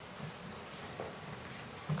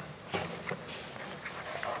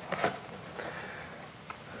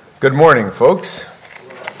Good morning, folks.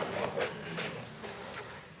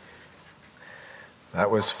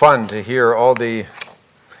 That was fun to hear all the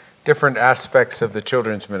different aspects of the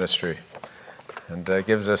children's ministry, and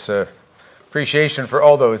gives us a appreciation for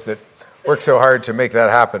all those that work so hard to make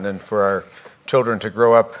that happen, and for our children to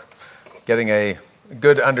grow up getting a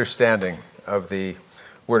good understanding of the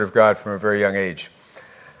Word of God from a very young age.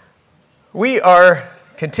 We are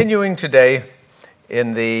continuing today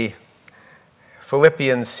in the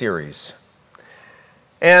Philippians series.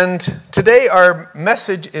 And today our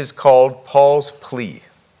message is called Paul's Plea.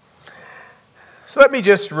 So let me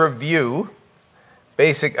just review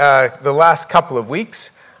the last couple of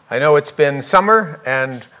weeks. I know it's been summer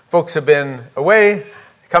and folks have been away,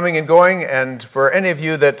 coming and going, and for any of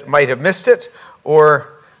you that might have missed it or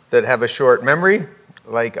that have a short memory,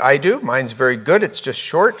 like I do, mine's very good, it's just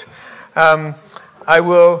short, I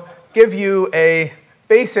will give you a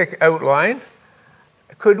basic outline.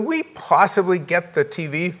 Could we possibly get the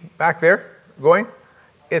TV back there going?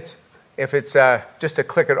 If it's just to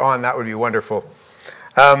click it on, that would be wonderful.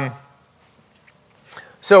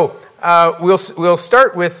 So we'll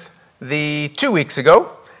start with the 2 weeks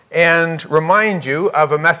ago and remind you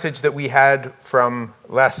of a message that we had from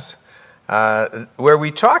Les, where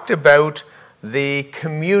we talked about the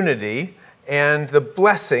community and the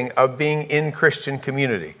blessing of being in Christian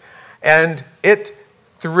community. And it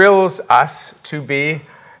thrills us to be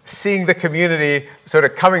seeing the community sort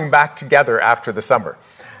of coming back together after the summer.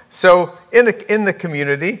 So in the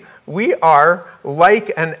community, we are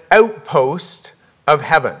like an outpost of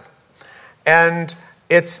heaven. And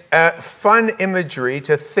it's a fun imagery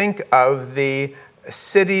to think of the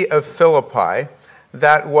city of Philippi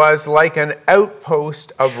that was like an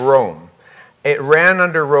outpost of Rome. It ran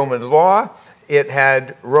under Roman law, it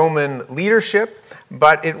had Roman leadership,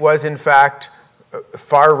 but it was in fact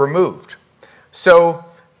far removed. So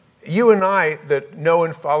you and I that know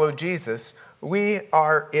and follow Jesus, we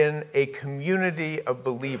are in a community of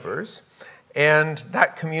believers, and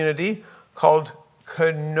that community called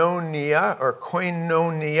koinonia,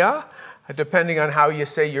 depending on how you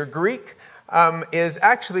say your Greek, is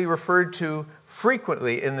actually referred to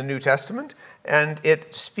frequently in the New Testament, and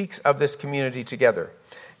it speaks of this community together.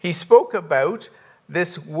 He spoke about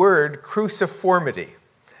this word cruciformity.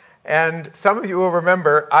 And some of you will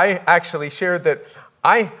remember, I actually shared that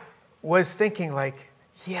I was thinking like,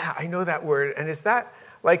 yeah, I know that word. And is that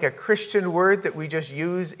like a Christian word that we just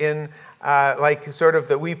use in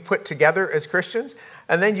that we've put together as Christians?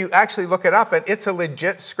 And then you actually look it up and it's a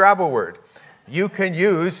legit Scrabble word. You can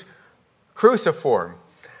use cruciform.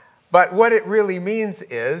 But what it really means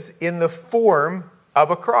is in the form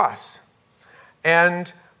of a cross.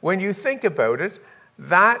 And when you think about it,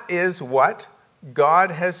 that is what God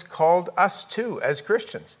has called us to as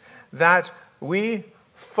Christians, that we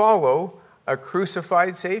follow a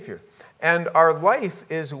crucified Savior. And our life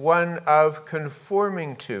is one of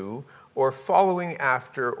conforming to or following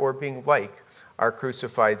after or being like our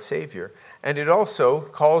crucified Savior. And it also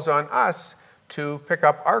calls on us to pick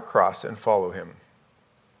up our cross and follow him.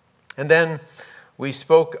 And then we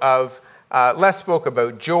spoke of, Les spoke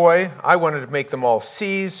about joy. I wanted to make them all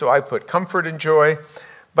C's, so I put comfort and joy.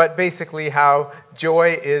 But basically how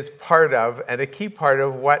joy is part of and a key part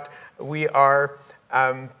of what we are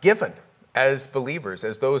given as believers,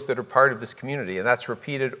 as those that are part of this community. And that's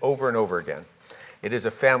repeated over and over again. It is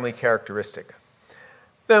a family characteristic.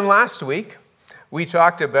 Then last week, we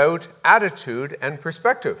talked about attitude and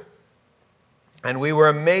perspective. And we were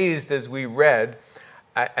amazed as we read,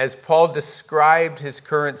 as Paul described his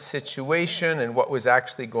current situation and what was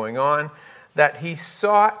actually going on, that he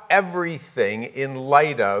saw everything in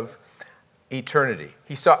light of eternity.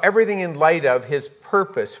 He saw everything in light of his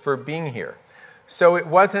purpose for being here. So it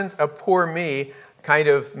wasn't a poor me kind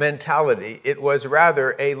of mentality. It was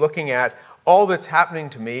rather a looking at all that's happening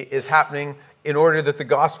to me is happening in order that the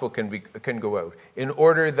gospel can go out, in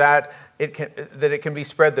order that it can be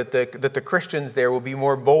spread, that the Christians there will be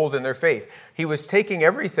more bold in their faith. He was taking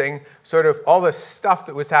everything, sort of all the stuff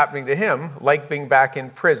that was happening to him, like being back in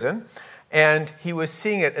prison, and he was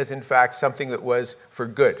seeing it as, in fact, something that was for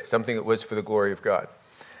good, something that was for the glory of God.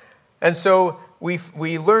 And so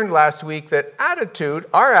we learned last week that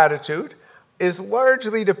our attitude, is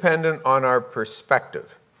largely dependent on our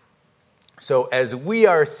perspective. So as we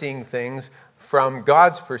are seeing things from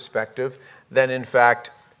God's perspective, then, in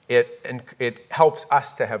fact, it helps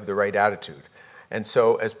us to have the right attitude. And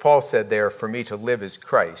so, as Paul said there, for me to live is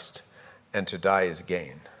Christ, and to die is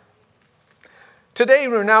gain. Today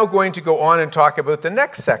we're now going to go on and talk about the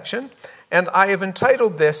next section, and I have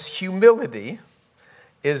entitled this, Humility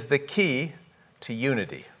is the Key to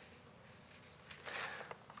Unity.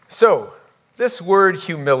 So, this word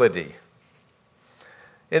humility.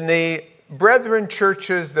 In the brethren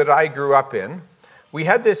churches that I grew up in, we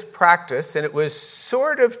had this practice, and it was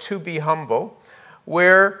sort of to be humble,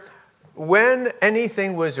 where when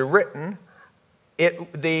anything was written,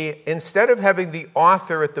 instead of having the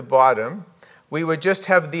author at the bottom, we would just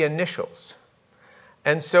have the initials.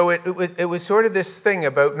 And so it was sort of this thing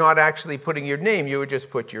about not actually putting your name, you would just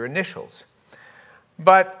put your initials.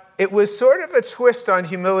 But it was sort of a twist on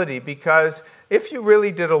humility, because if you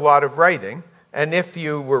really did a lot of writing, and if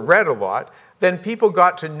you were read a lot, then people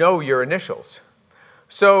got to know your initials.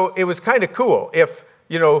 So it was kind of cool if,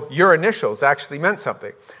 your initials actually meant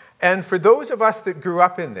something. And for those of us that grew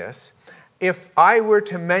up in this, if I were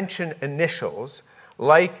to mention initials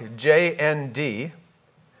like JND,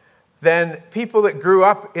 then people that grew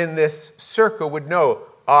up in this circle would know,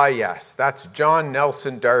 yes, that's John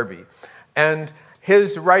Nelson Darby. And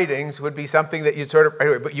his writings would be something that you'd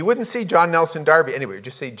anyway, but you wouldn't see John Nelson Darby anyway, you'd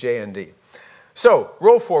just see JND. So,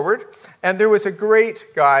 roll forward, and there was a great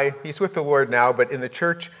guy, he's with the Lord now, but in the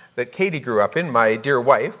church that Katie grew up in, my dear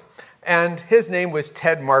wife, and his name was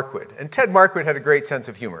Ted Markwood. And Ted Markwood had a great sense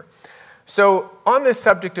of humor. So, on this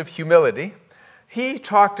subject of humility, he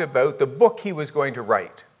talked about the book he was going to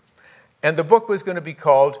write. And the book was going to be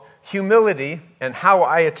called Humility and How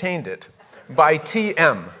I Attained It by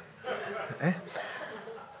T.M.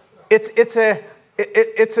 It's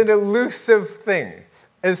an elusive thing.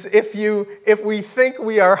 As if we think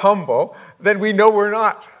we are humble, then we know we're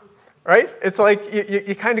not, right? It's like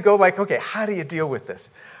you kind of go like, okay, how do you deal with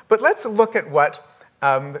this? But let's look at what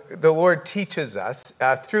the Lord teaches us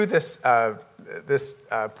through this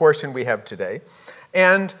portion we have today,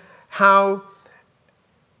 and how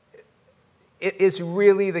it is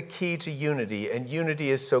really the key to unity, and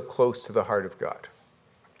unity is so close to the heart of God.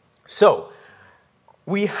 So,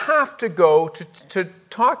 we have to go to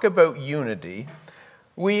talk about unity.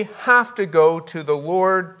 We have to go to the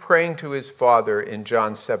Lord praying to his Father in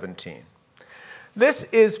John 17.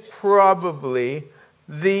 This is probably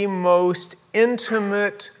the most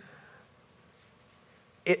intimate,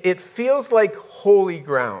 it feels like holy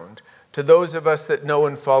ground to those of us that know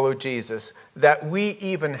and follow Jesus, that we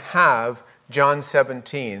even have John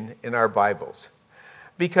 17 in our Bibles.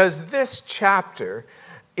 Because this chapter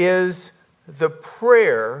is the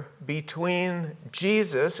prayer between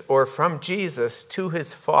Jesus, or from Jesus to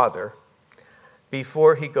his Father,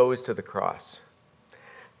 before he goes to the cross.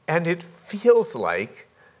 And it feels like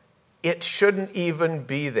it shouldn't even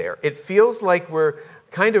be there. It feels like we're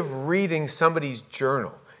kind of reading somebody's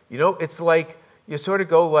journal. It's like you sort of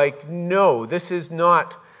go like, no, this is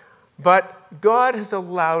not. But God has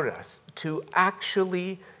allowed us to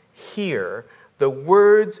actually hear the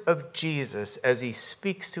words of Jesus as he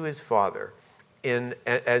speaks to his Father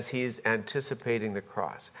as he's anticipating the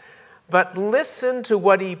cross. But listen to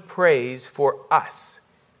what he prays for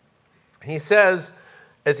us. He says,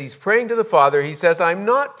 as he's praying to the Father, he says, I'm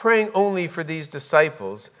not praying only for these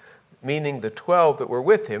disciples, meaning the 12 that were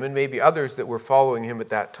with him and maybe others that were following him at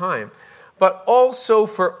that time, but also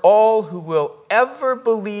for all who will ever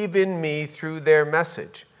believe in me through their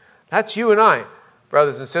message. That's you and I,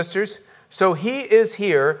 brothers and sisters. So he is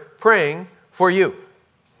here praying for you.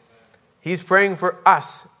 He's praying for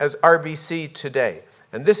us as RBC today.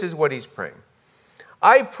 And this is what he's praying.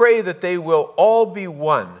 I pray that they will all be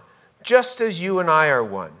one, just as you and I are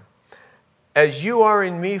one. As you are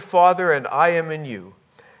in me, Father, and I am in you.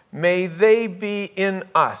 May they be in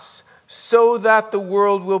us, so that the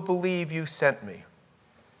world will believe you sent me.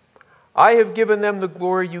 I have given them the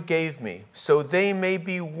glory you gave me, so they may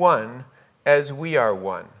be one as we are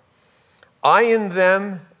one. I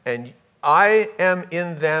am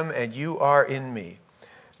in them, and you are in me.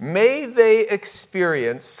 May they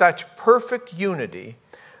experience such perfect unity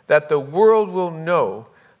that the world will know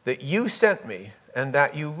that you sent me and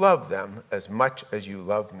that you love them as much as you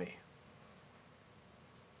love me.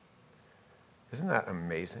 Isn't that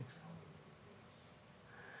amazing?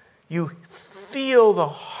 You feel the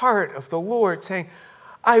heart of the Lord saying,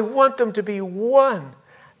 I want them to be one.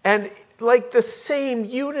 And like the same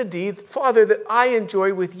unity, Father, that I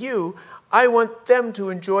enjoy with you, I want them to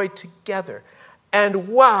enjoy together. And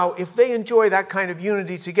wow, if they enjoy that kind of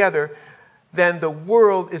unity together, then the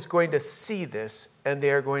world is going to see this and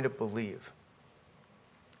they are going to believe.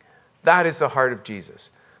 That is the heart of Jesus.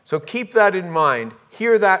 So keep that in mind.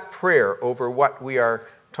 Hear that prayer over what we are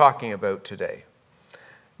talking about today.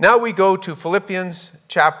 Now we go to Philippians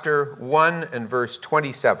chapter 1 and verse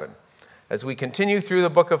 27. As we continue through the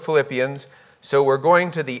book of Philippians, so we're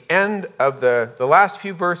going to the end of the last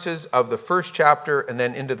few verses of the first chapter and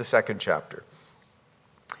then into the second chapter.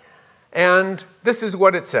 And this is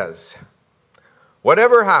what it says.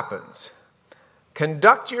 Whatever happens,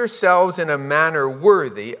 conduct yourselves in a manner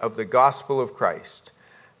worthy of the gospel of Christ.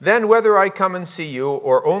 Then whether I come and see you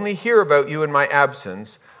or only hear about you in my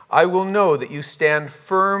absence, I will know that you stand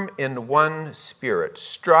firm in one spirit,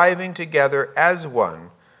 striving together as one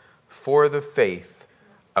for the faith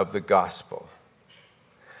of the gospel.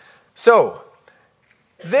 So,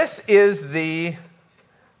 this is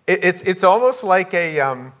it's almost like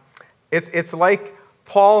it's like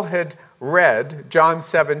Paul had read John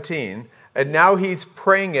 17, and now he's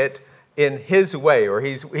praying it in his way, or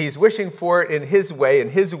he's wishing for it in his way, in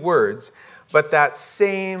his words, but that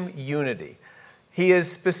same unity. He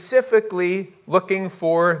is specifically looking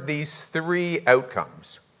for these three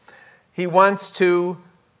outcomes. He wants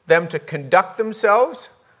them to conduct themselves.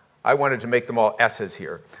 I wanted to make them all S's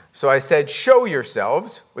here. So I said, show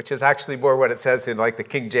yourselves, which is actually more what it says in like the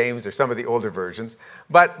King James or some of the older versions.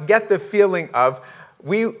 But get the feeling of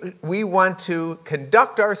we want to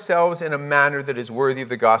conduct ourselves in a manner that is worthy of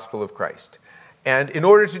the gospel of Christ. And in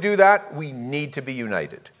order to do that, we need to be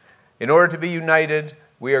united. In order to be united,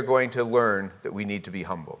 we are going to learn that we need to be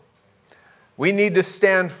humble. We need to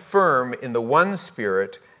stand firm in the one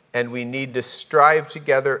Spirit, and we need to strive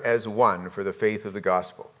together as one for the faith of the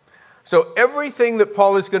gospel. So everything that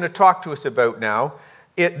Paul is going to talk to us about now,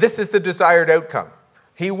 this is the desired outcome.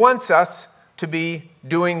 He wants us to be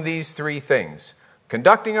doing these three things: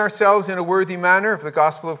 conducting ourselves in a worthy manner of the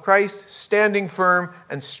gospel of Christ, standing firm,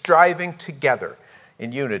 and striving together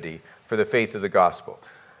in unity for the faith of the gospel.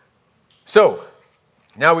 So,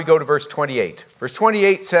 now we go to verse 28. Verse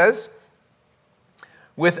 28 says,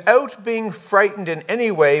 "Without being frightened in any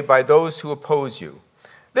way by those who oppose you.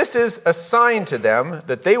 This is a sign to them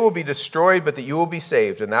that they will be destroyed, but that you will be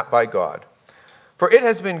saved, and that by God. For it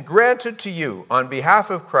has been granted to you on behalf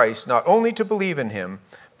of Christ not only to believe in him,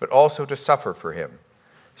 but also to suffer for him.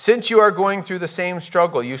 Since you are going through the same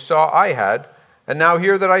struggle you saw I had, and now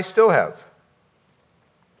hear that I still have."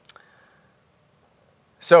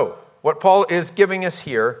 So, what Paul is giving us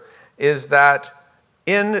here is that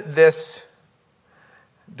in this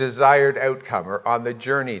desired outcome, or on the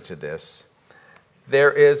journey to this,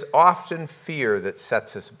 there is often fear that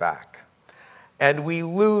sets us back. And we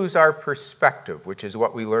lose our perspective, which is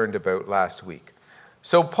what we learned about last week.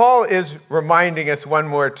 So Paul is reminding us one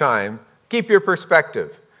more time, keep your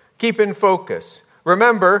perspective, keep in focus.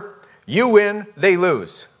 Remember, you win, they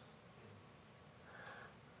lose.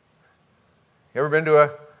 You ever been to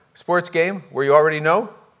a sports game where you already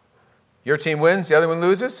know your team wins, the other one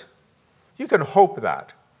loses? You can hope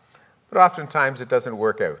that, but oftentimes it doesn't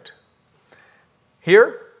work out.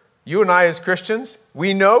 Here, you and I as Christians,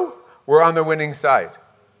 we know we're on the winning side.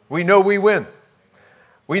 We know we win.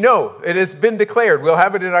 We know it has been declared. We'll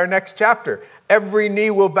have it in our next chapter. Every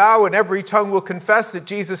knee will bow and every tongue will confess that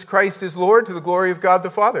Jesus Christ is Lord, to the glory of God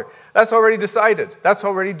the Father. That's already decided. That's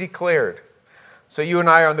already declared. So you and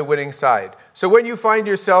I are on the winning side. So when you find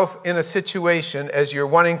yourself in a situation as you're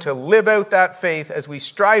wanting to live out that faith, as we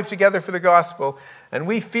strive together for the gospel, and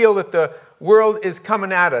we feel that the world is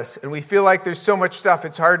coming at us, and we feel like there's so much stuff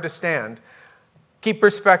it's hard to stand, keep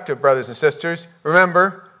perspective, brothers and sisters.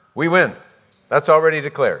 Remember, we win. That's already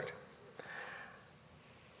declared.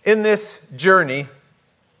 In this journey,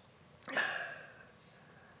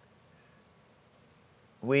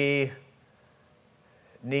 we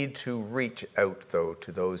need to reach out, though,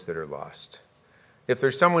 to those that are lost. If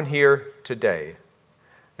there's someone here today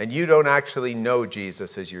and you don't actually know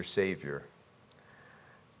Jesus as your Savior,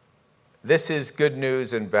 this is good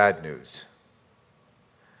news and bad news.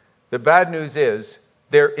 The bad news is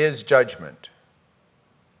there is judgment.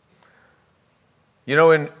 You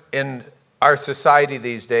know, in our society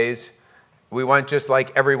these days, we want just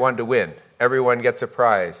like everyone to win. Everyone gets a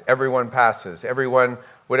prize. Everyone passes. Everyone,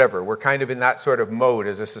 whatever. We're kind of in that sort of mode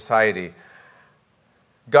as a society.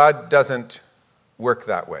 God doesn't work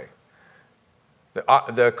that way.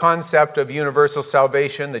 The concept of universal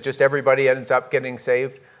salvation, that just everybody ends up getting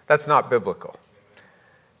saved, that's not biblical.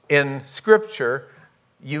 In Scripture,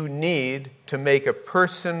 you need to make a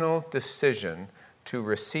personal decision to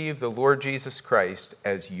receive the Lord Jesus Christ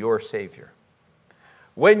as your Savior.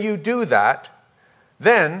 When you do that,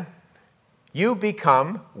 then you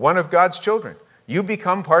become one of God's children. You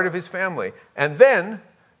become part of his family. And then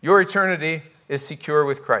your eternity is secure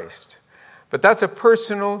with Christ. But that's a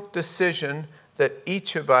personal decision that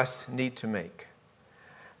each of us need to make.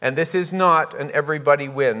 And this is not an everybody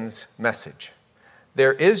wins message.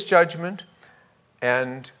 There is judgment,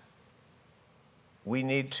 and we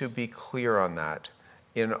need to be clear on that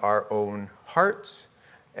in our own hearts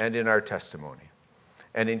and in our testimony.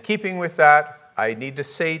 And in keeping with that, I need to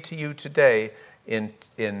say to you today in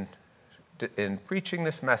preaching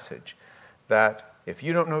this message that if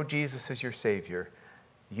you don't know Jesus as your Savior,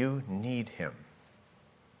 you need him.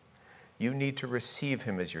 You need to receive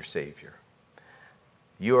him as your Savior.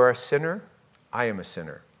 You are a sinner. I am a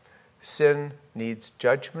sinner. Sin needs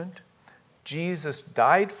judgment. Jesus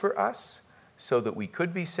died for us so that we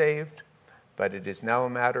could be saved, but it is now a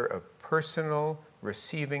matter of personal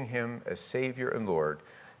receiving him as Savior and Lord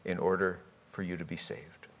in order for you to be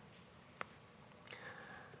saved.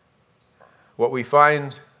 What we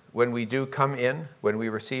find when we do come in, when we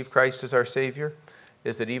receive Christ as our Savior,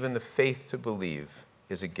 is that even the faith to believe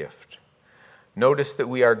is a gift. Notice that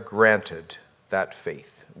we are granted that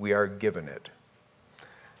faith. We are given it.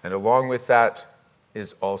 And along with that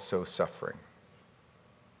is also suffering.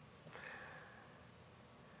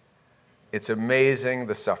 It's amazing,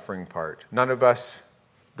 the suffering part. None of us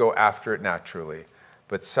go after it naturally,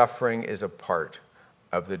 but suffering is a part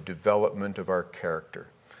of the development of our character.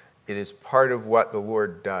 It is part of what the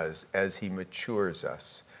Lord does as he matures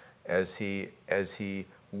us, as he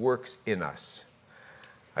works in us.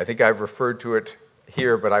 I think I've referred to it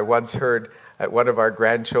here, but I once heard at one of our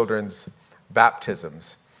grandchildren's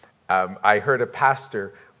baptisms, I heard a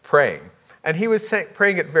pastor praying, and he was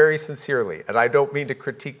praying it very sincerely, and I don't mean to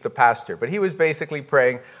critique the pastor, but he was basically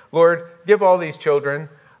praying, Lord, give all these children,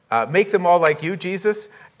 make them all like you, Jesus,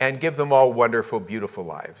 and give them all wonderful, beautiful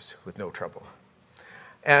lives with no trouble.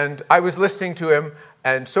 And I was listening to him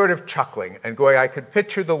and sort of chuckling and going, I could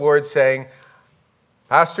picture the Lord saying,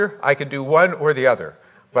 Pastor, I can do one or the other,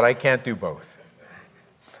 but I can't do both.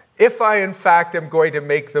 If I, in fact, am going to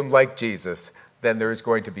make them like Jesus, then there is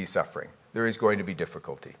going to be suffering. There is going to be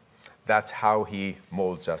difficulty. That's how he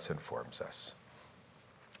molds us and forms us.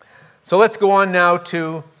 So let's go on now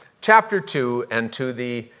to chapter 2 and to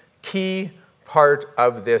the key part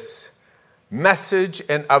of this message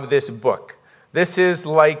and of this book. This is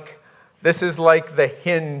like the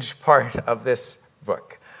hinge part of this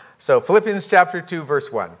book. So Philippians chapter 2, verse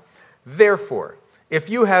 1. Therefore, if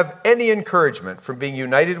you have any encouragement from being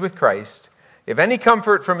united with Christ, if any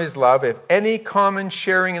comfort from his love, if any common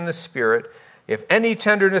sharing in the Spirit, if any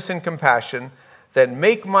tenderness and compassion, then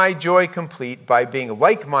make my joy complete by being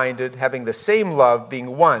like-minded, having the same love,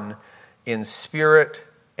 being one in spirit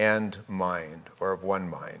and mind, or of one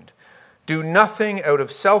mind. Do nothing out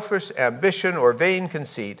of selfish ambition or vain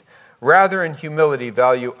conceit, rather in humility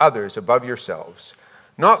value others above yourselves,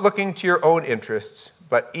 not looking to your own interests,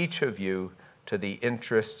 but each of you to the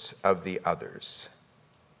interests of the others.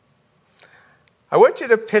 I want you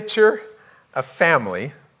to picture a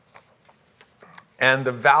family and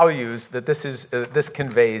the values that this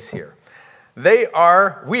conveys here. We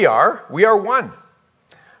are one.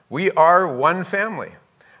 We are one family.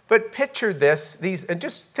 But picture these, and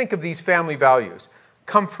just think of these family values.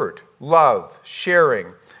 Comfort, love,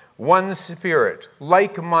 sharing, one spirit,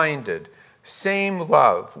 like-minded, same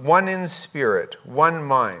love, one in spirit, one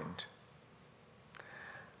mind.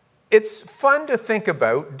 It's fun to think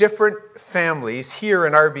about different families here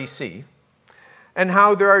in RBC and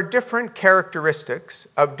how there are different characteristics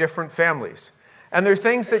of different families. And there are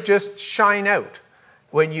things that just shine out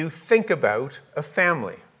when you think about a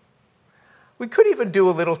family. We could even do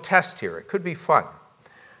a little test here. It could be fun.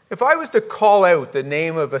 If I was to call out the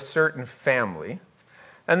name of a certain family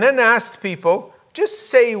and then ask people, just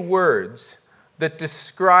say words that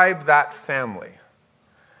describe that family.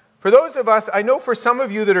 For those of us, I know for some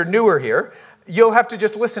of you that are newer here, you'll have to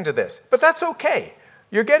just listen to this. But that's okay.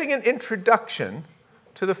 You're getting an introduction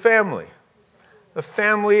to the family. The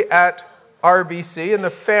family at RBC and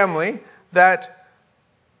the family that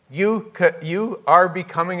you are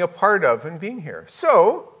becoming a part of and being here.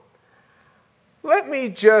 So, let me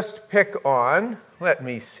just pick on, let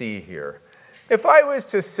me see here. If I was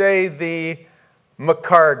to say the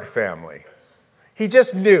McCarg family, he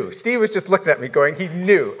just knew. Steve was just looking at me going, he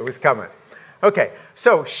knew it was coming. Okay,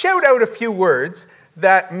 so shout out a few words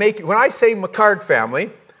that make, when I say McCarg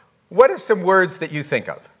family, what are some words that you think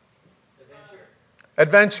of?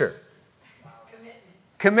 Adventure.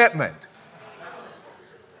 Commitment.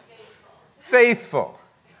 Faithful.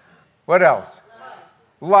 What else?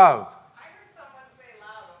 Love. I heard someone say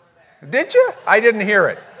loud over there. Did you? I didn't hear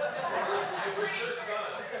it.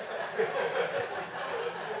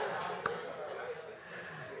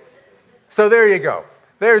 So there you go.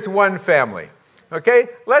 There's one family. Okay?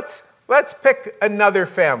 Let's pick another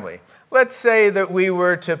family. Let's say that we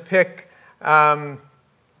were to pick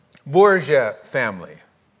Borgia family.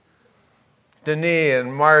 Denis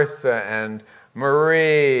and Martha and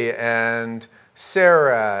Marie and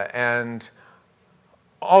Sarah and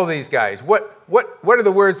All these guys. What are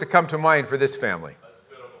the words that come to mind for this family?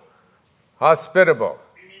 Hospitable.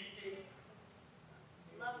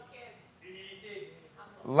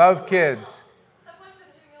 Love kids.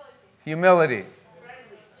 Humility.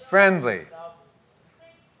 Friendly.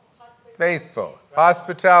 Faithful.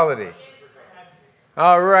 Hospitality.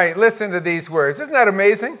 All right, listen to these words. Isn't that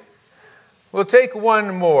amazing? We'll take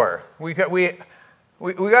one more. I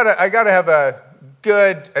gotta have a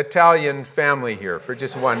good Italian family here for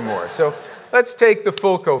just one more. So let's take the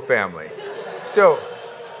Fulco family. So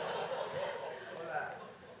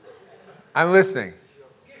I'm listening.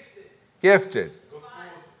 Gifted.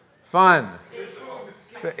 Fun.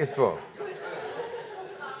 Faithful.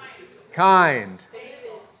 Kind.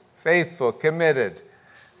 Faithful. Committed.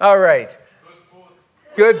 All right.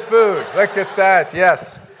 Good food. Look at that.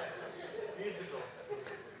 Yes.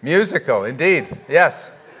 Musical, indeed.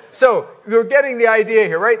 Yes. So we're getting the idea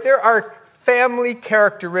here, right? There are family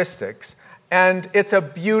characteristics, and it's a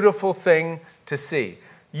beautiful thing to see.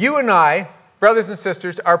 You and I, brothers and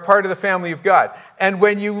sisters, are part of the family of God. And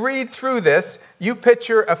when you read through this, you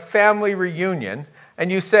picture a family reunion,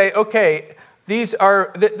 and you say, okay,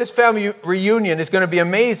 this family reunion is going to be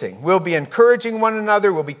amazing. We'll be encouraging one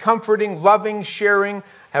another. We'll be comforting, loving, sharing,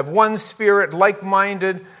 have one spirit,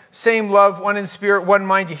 like-minded, same love, one in spirit, one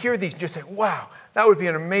mind. You hear these and you say, wow, that would be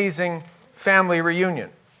an amazing family reunion.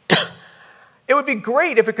 It would be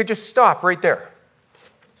great if it could just stop right there.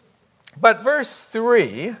 But verse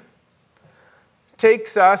 3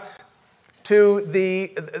 takes us to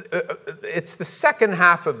it's the second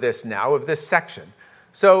half of this now, of this section.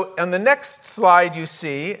 So on the next slide you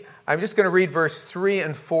see, I'm just going to read verse 3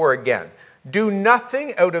 and 4 again. Do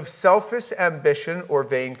nothing out of selfish ambition or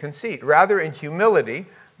vain conceit. Rather, in humility,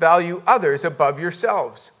 value others above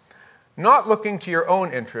yourselves, not looking to your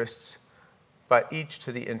own interests, but each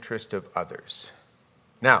to the interest of others.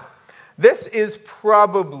 Now, this is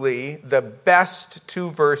probably the best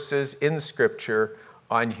two verses in Scripture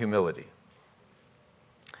on humility.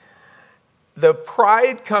 The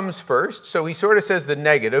pride comes first, so he sort of says the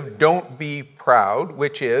negative, don't be proud,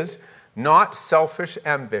 which is not selfish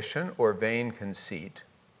ambition or vain conceit.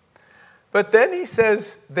 But then he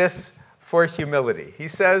says this for humility. He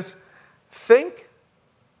says, think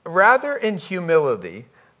rather in humility,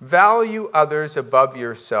 value others above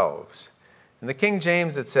yourselves. In the King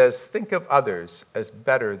James it says, think of others as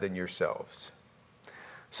better than yourselves.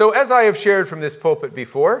 So as I have shared from this pulpit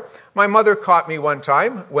before, my mother caught me one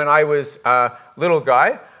time when I was a little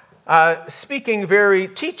guy,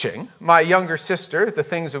 teaching my younger sister the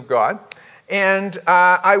things of God. And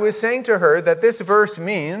I was saying to her that this verse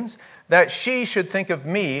means that she should think of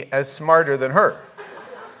me as smarter than her.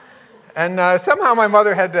 And somehow my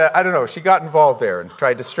mother had to, she got involved there and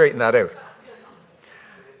tried to straighten that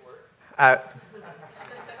out.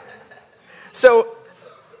 So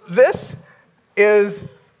this is,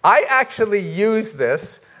 I actually use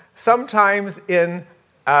this sometimes in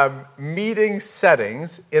meeting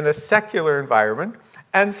settings in a secular environment,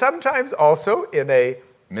 and sometimes also in a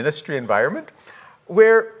ministry environment,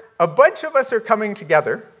 where a bunch of us are coming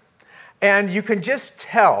together, and you can just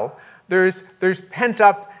tell there's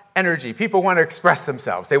pent-up energy. People want to express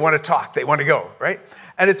themselves. They want to talk. They want to go, right?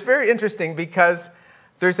 And it's very interesting because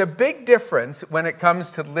there's a big difference when it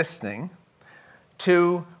comes to listening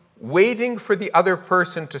to waiting for the other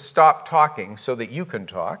person to stop talking so that you can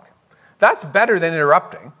talk. That's better than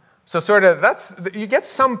interrupting. So you get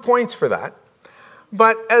some points for that.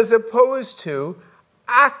 But as opposed to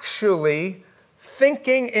actually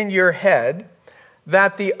thinking in your head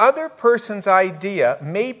that the other person's idea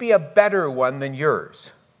may be a better one than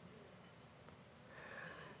yours.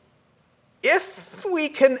 If we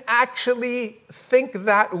can actually think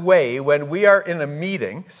that way when we are in a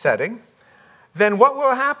meeting setting, then what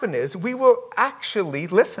will happen is we will actually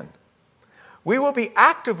listen. We will be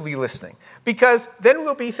actively listening, because then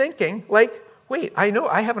we'll be thinking like, wait, I know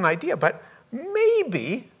I have an idea, but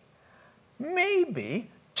maybe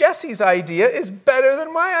Jesse's idea is better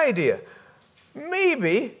than my idea.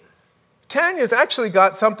 Maybe Tanya's actually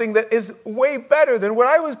got something that is way better than what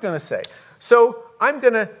I was going to say. So I'm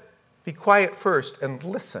going to be quiet first and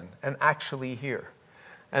listen and actually hear.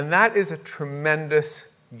 And that is a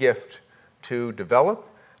tremendous gift to develop,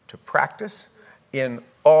 to practice in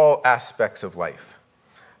all aspects of life.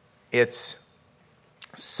 It's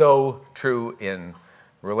so true in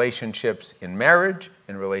relationships in marriage,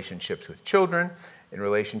 in relationships with children, in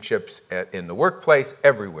relationships in the workplace,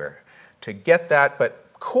 everywhere. To get that,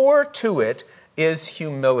 but core to it is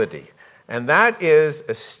humility. And that is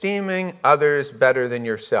esteeming others better than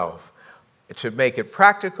yourself. To make it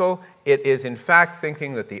practical, it is in fact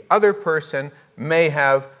thinking that the other person may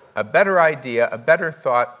have a better idea, a better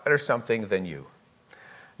thought, better something than you.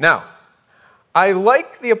 Now, I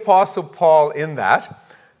like the Apostle Paul in that.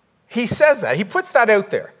 He says that. He puts that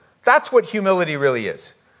out there. That's what humility really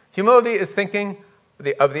is. Humility is thinking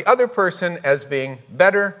of the other person as being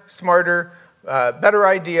better, smarter, better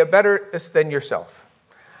idea, better than yourself.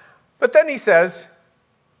 But then he says,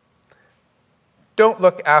 don't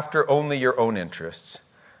look after only your own interests,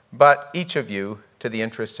 but each of you to the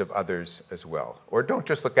interests of others as well. Or don't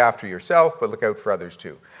just look after yourself, but look out for others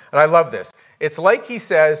too. And I love this. It's like he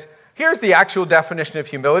says, here's the actual definition of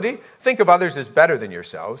humility. Think of others as better than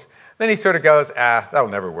yourselves. Then he sort of goes, that'll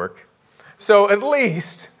never work. So at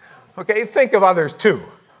least, okay, think of others too.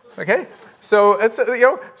 Okay? So it's,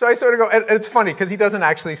 so I sort of go, and it's funny because he doesn't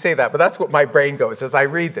actually say that, but that's what my brain goes as I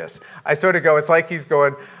read this. I sort of go, it's like he's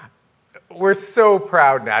going, we're so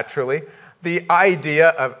proud naturally. The idea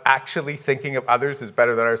of actually thinking of others as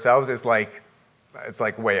better than ourselves is like, it's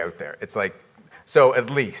like way out there. It's like, so at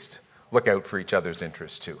least look out for each other's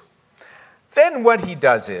interests too. Then what he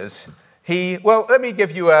does is, let me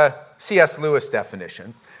give you a C.S. Lewis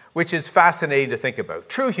definition, which is fascinating to think about.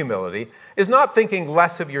 True humility is not thinking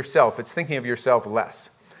less of yourself, it's thinking of yourself less.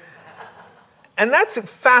 And that's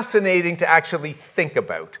fascinating to actually think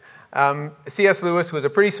about. C.S. Lewis was a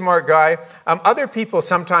pretty smart guy. Other people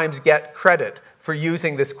sometimes get credit for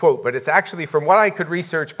using this quote, but it's actually, from what I could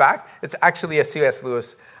research back, it's actually a C.S.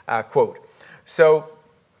 Lewis quote. So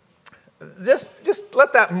just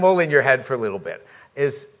let that mull in your head for a little bit.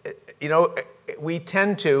 We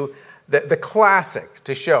tend to, the classic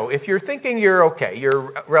to show, if you're thinking you're okay,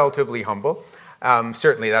 you're relatively humble,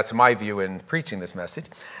 certainly that's my view in preaching this message,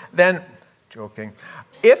 then, joking,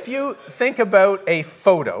 if you think about a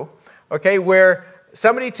photo, okay, where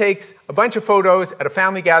somebody takes a bunch of photos at a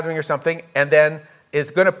family gathering or something and then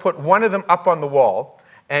is going to put one of them up on the wall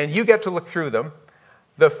and you get to look through them,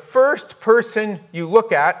 the first person you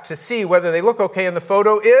look at to see whether they look okay in the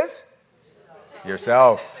photo is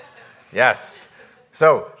yourself. Yes.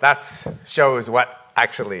 So that shows what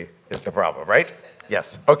actually is the problem, right?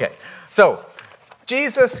 Yes. Okay. So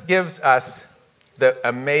Jesus gives us the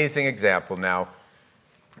amazing example now.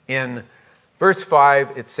 In verse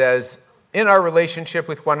 5, it says, in our relationship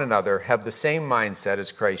with one another, have the same mindset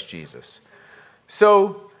as Christ Jesus.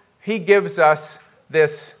 So he gives us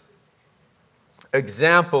this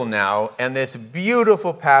example now and this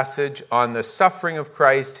beautiful passage on the suffering of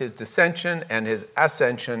Christ, his descension and his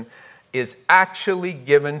ascension, is actually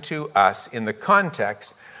given to us in the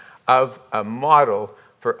context of a model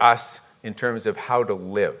for us in terms of how to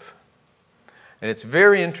live. And it's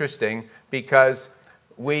very interesting because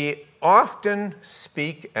we often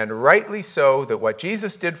speak, and rightly so, that what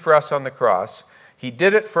Jesus did for us on the cross, he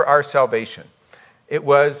did it for our salvation. It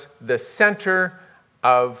was the center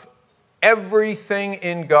of everything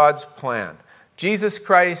in God's plan. Jesus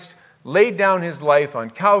Christ laid down his life on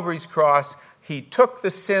Calvary's cross. He took the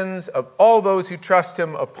sins of all those who trust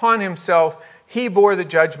him upon himself. He bore the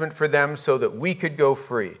judgment for them so that we could go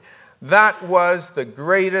free. That was the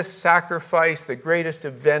greatest sacrifice, the greatest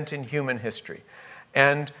event in human history.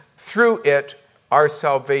 And through it, our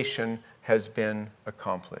salvation has been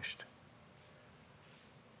accomplished.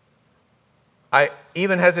 I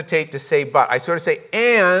even hesitate to say but. I sort of say,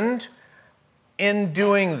 and in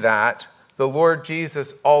doing that, the Lord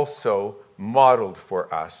Jesus also modeled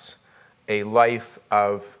for us a life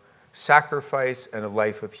of sacrifice and a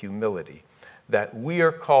life of humility that we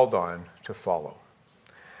are called on to follow.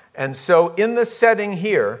 And so in the setting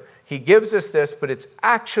here, he gives us this, but it's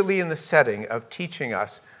actually in the setting of teaching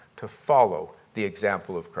us to follow the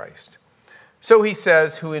example of Christ. So he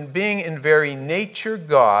says, who in being in very nature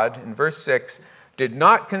God, in verse 6, did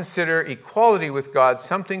not consider equality with God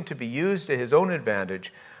something to be used to his own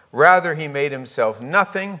advantage. Rather, he made himself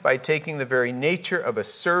nothing by taking the very nature of a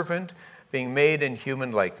servant, being made in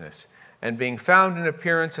human likeness. And being found in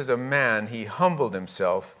appearance as a man, he humbled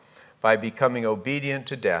himself by becoming obedient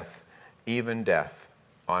to death, even death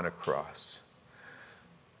on a cross.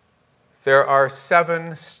 There are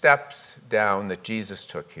 7 steps down that Jesus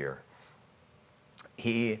took here.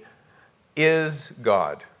 He is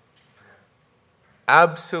God.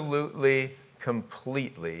 Absolutely,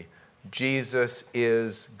 completely, Jesus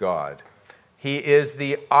is God. He is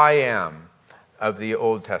the I am of the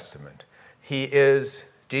Old Testament. He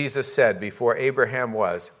is, Jesus said, before Abraham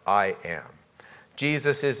was, I am.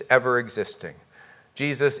 Jesus is ever existing.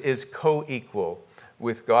 Jesus is co-equal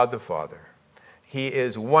with God the Father. He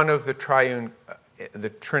is one of the triune, the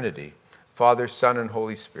Trinity, Father, Son, and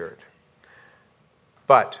Holy Spirit.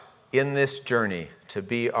 But in this journey to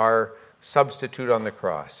be our substitute on the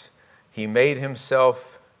cross, he made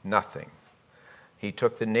himself nothing He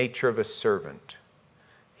took the nature of a servant.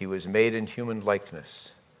 He was made in human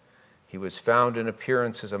likeness. He was found in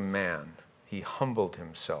appearance as a man. He humbled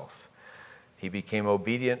himself. He became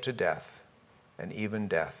obedient to death, and even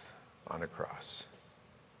death on a cross.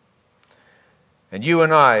 And you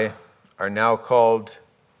and I are now called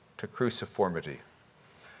to cruciformity,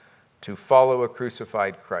 to follow a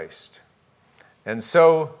crucified Christ. And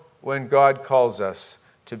so, when God calls us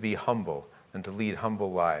to be humble and to lead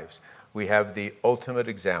humble lives, we have the ultimate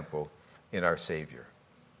example in our Savior.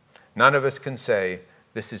 None of us can say,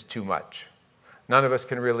 this is too much. None of us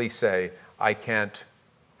can really say, I can't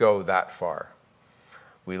go that far.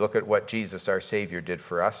 We look at what Jesus, our Savior, did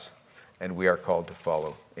for us, and we are called to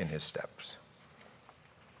follow in his steps.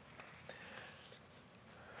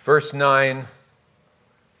 Verse 9,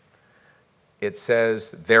 it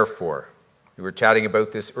says, therefore. We were chatting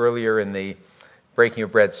about this earlier in the breaking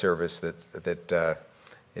of bread service that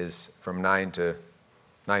is from 9 to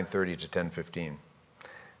 9:30 to 10:15.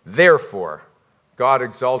 Therefore, God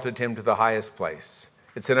exalted him to the highest place.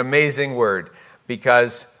 It's an amazing word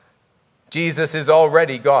because Jesus is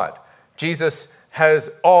already God. Jesus has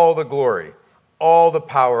all the glory, all the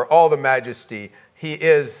power, all the majesty. He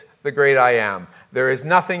is the great I am. There is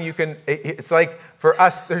nothing you can, it's like for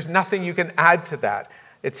us, there's nothing you can add to that.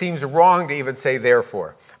 It seems wrong to even say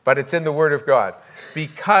therefore, but it's in the Word of God.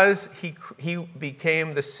 Because he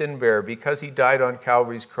became the sin bearer, because he died on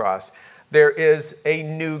Calvary's cross, there is a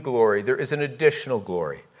new glory. There is an additional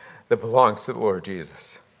glory that belongs to the Lord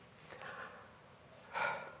Jesus.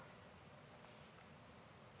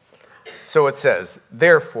 So it says,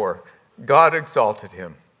 therefore, God exalted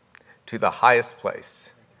him to the highest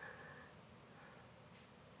place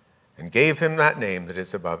and gave him that name that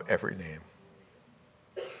is above every name.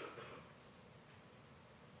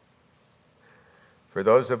 For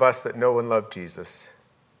those of us that know and love Jesus,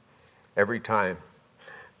 every time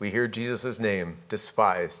we hear Jesus' name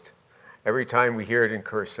despised, every time we hear it in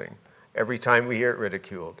cursing, every time we hear it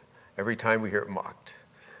ridiculed, every time we hear it mocked,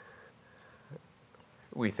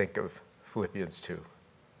 we think of Philippians 2.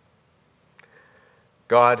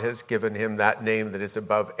 God has given him that name that is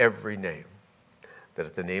above every name, that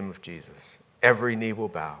at the name of Jesus, every knee will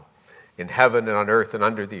bow in heaven and on earth and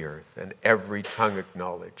under the earth, and every tongue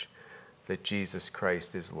acknowledge that Jesus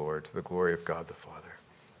Christ is Lord, to the glory of God the Father.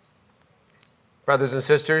 Brothers and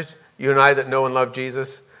sisters, you and I that know and love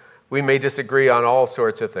Jesus, we may disagree on all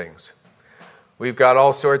sorts of things. We've got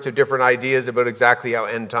all sorts of different ideas about exactly how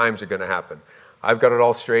end times are going to happen. I've got it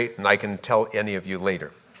all straight, and I can tell any of you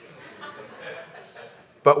later.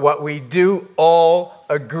 But what we do all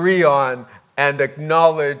agree on and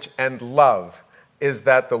acknowledge and love is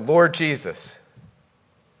that the Lord Jesus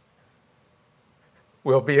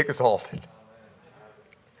will be exalted.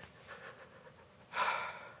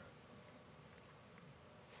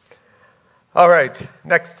 All right,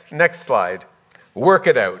 next slide. Work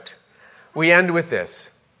it out. We end with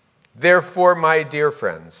this. Therefore, my dear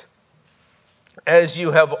friends, as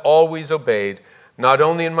you have always obeyed, not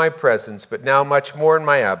only in my presence, but now much more in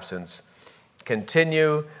my absence,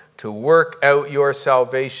 continue to work out your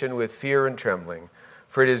salvation with fear and trembling.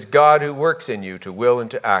 For it is God who works in you to will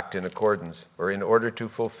and to act in accordance, or in order to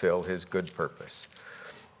fulfill his good purpose.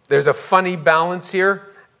 There's a funny balance here,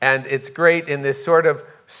 and it's great in this sort of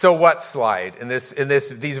so what slide, in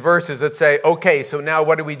these verses that say, okay, so now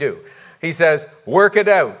what do we do? He says, work it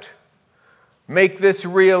out. Make this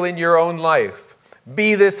real in your own life.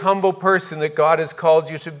 Be this humble person that God has called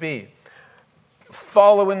you to be.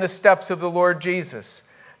 Follow in the steps of the Lord Jesus.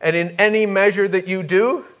 And in any measure that you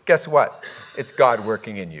do, guess what? It's God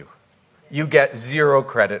working in you. You get zero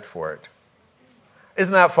credit for it.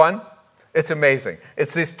 Isn't that fun? It's amazing.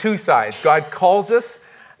 It's these two sides. God calls us.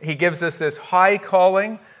 He gives us this high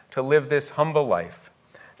calling to live this humble life.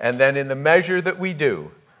 And then in the measure that we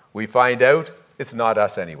do, we find out it's not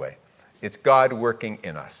us anyway. It's God working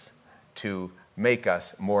in us to make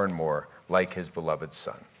us more and more like his beloved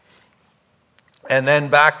Son. And then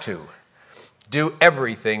back to, do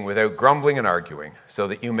everything without grumbling and arguing, so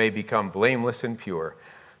that you may become blameless and pure,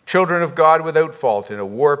 children of God without fault in a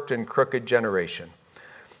warped and crooked generation.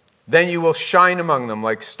 Then you will shine among them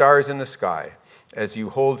like stars in the sky, as you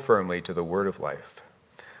hold firmly to the word of life.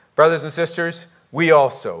 Brothers and sisters, we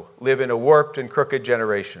also live in a warped and crooked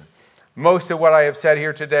generation. Most of what I have said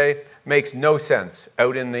here today makes no sense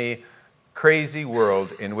out in the crazy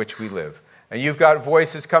world in which we live. And you've got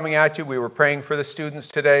voices coming at you. We were praying for the students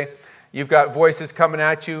today. You've got voices coming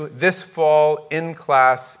at you this fall in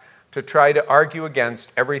class to try to argue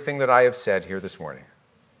against everything that I have said here this morning.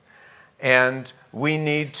 And we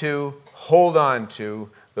need to hold on to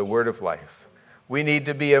the word of life. We need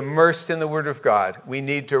to be immersed in the Word of God. We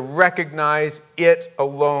need to recognize it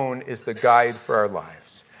alone is the guide for our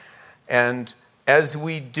lives. And as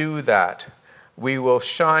we do that, we will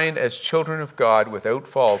shine as children of God without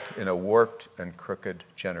fault in a warped and crooked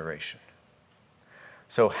generation.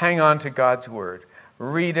 So hang on to God's Word.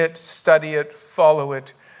 Read it, study it, follow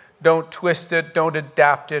it. Don't twist it, don't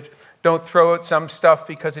adapt it. Don't throw out some stuff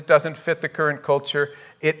because it doesn't fit the current culture.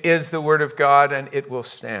 It is the Word of God and it will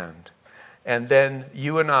stand. And then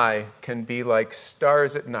you and I can be like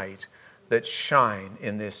stars at night that shine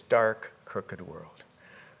in this dark, crooked world.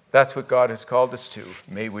 That's what God has called us to.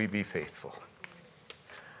 May we be faithful.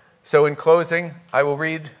 So in closing, I will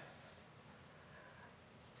read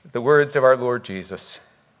the words of our Lord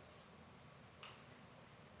Jesus.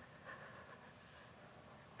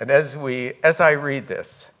 And as I read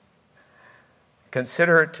this,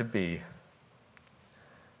 consider it to be,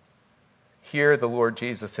 hear the Lord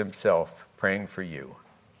Jesus himself praying for you.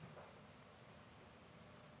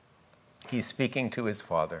 He's speaking to his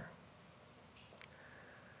Father.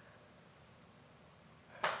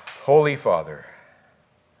 Holy Father,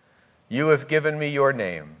 you have given me your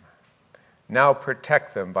name. Now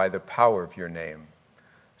protect them by the power of your name,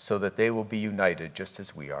 so that they will be united just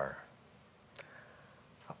as we are.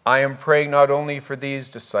 I am praying not only for these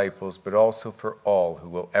disciples, but also for all who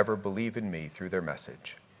will ever believe in me through their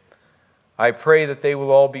message. I pray that they will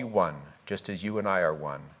all be one, just as you and I are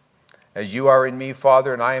one. As you are in me,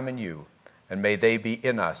 Father, and I am in you, and may they be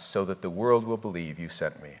in us, so that the world will believe you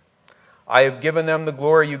sent me. I have given them the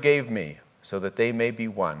glory you gave me, so that they may be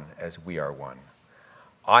one as we are one.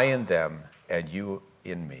 I in them, and you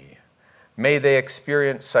in me. May they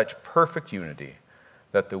experience such perfect unity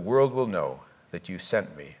that the world will know that you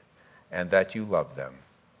sent me and that you love them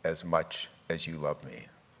as much as you love me.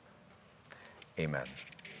 Amen.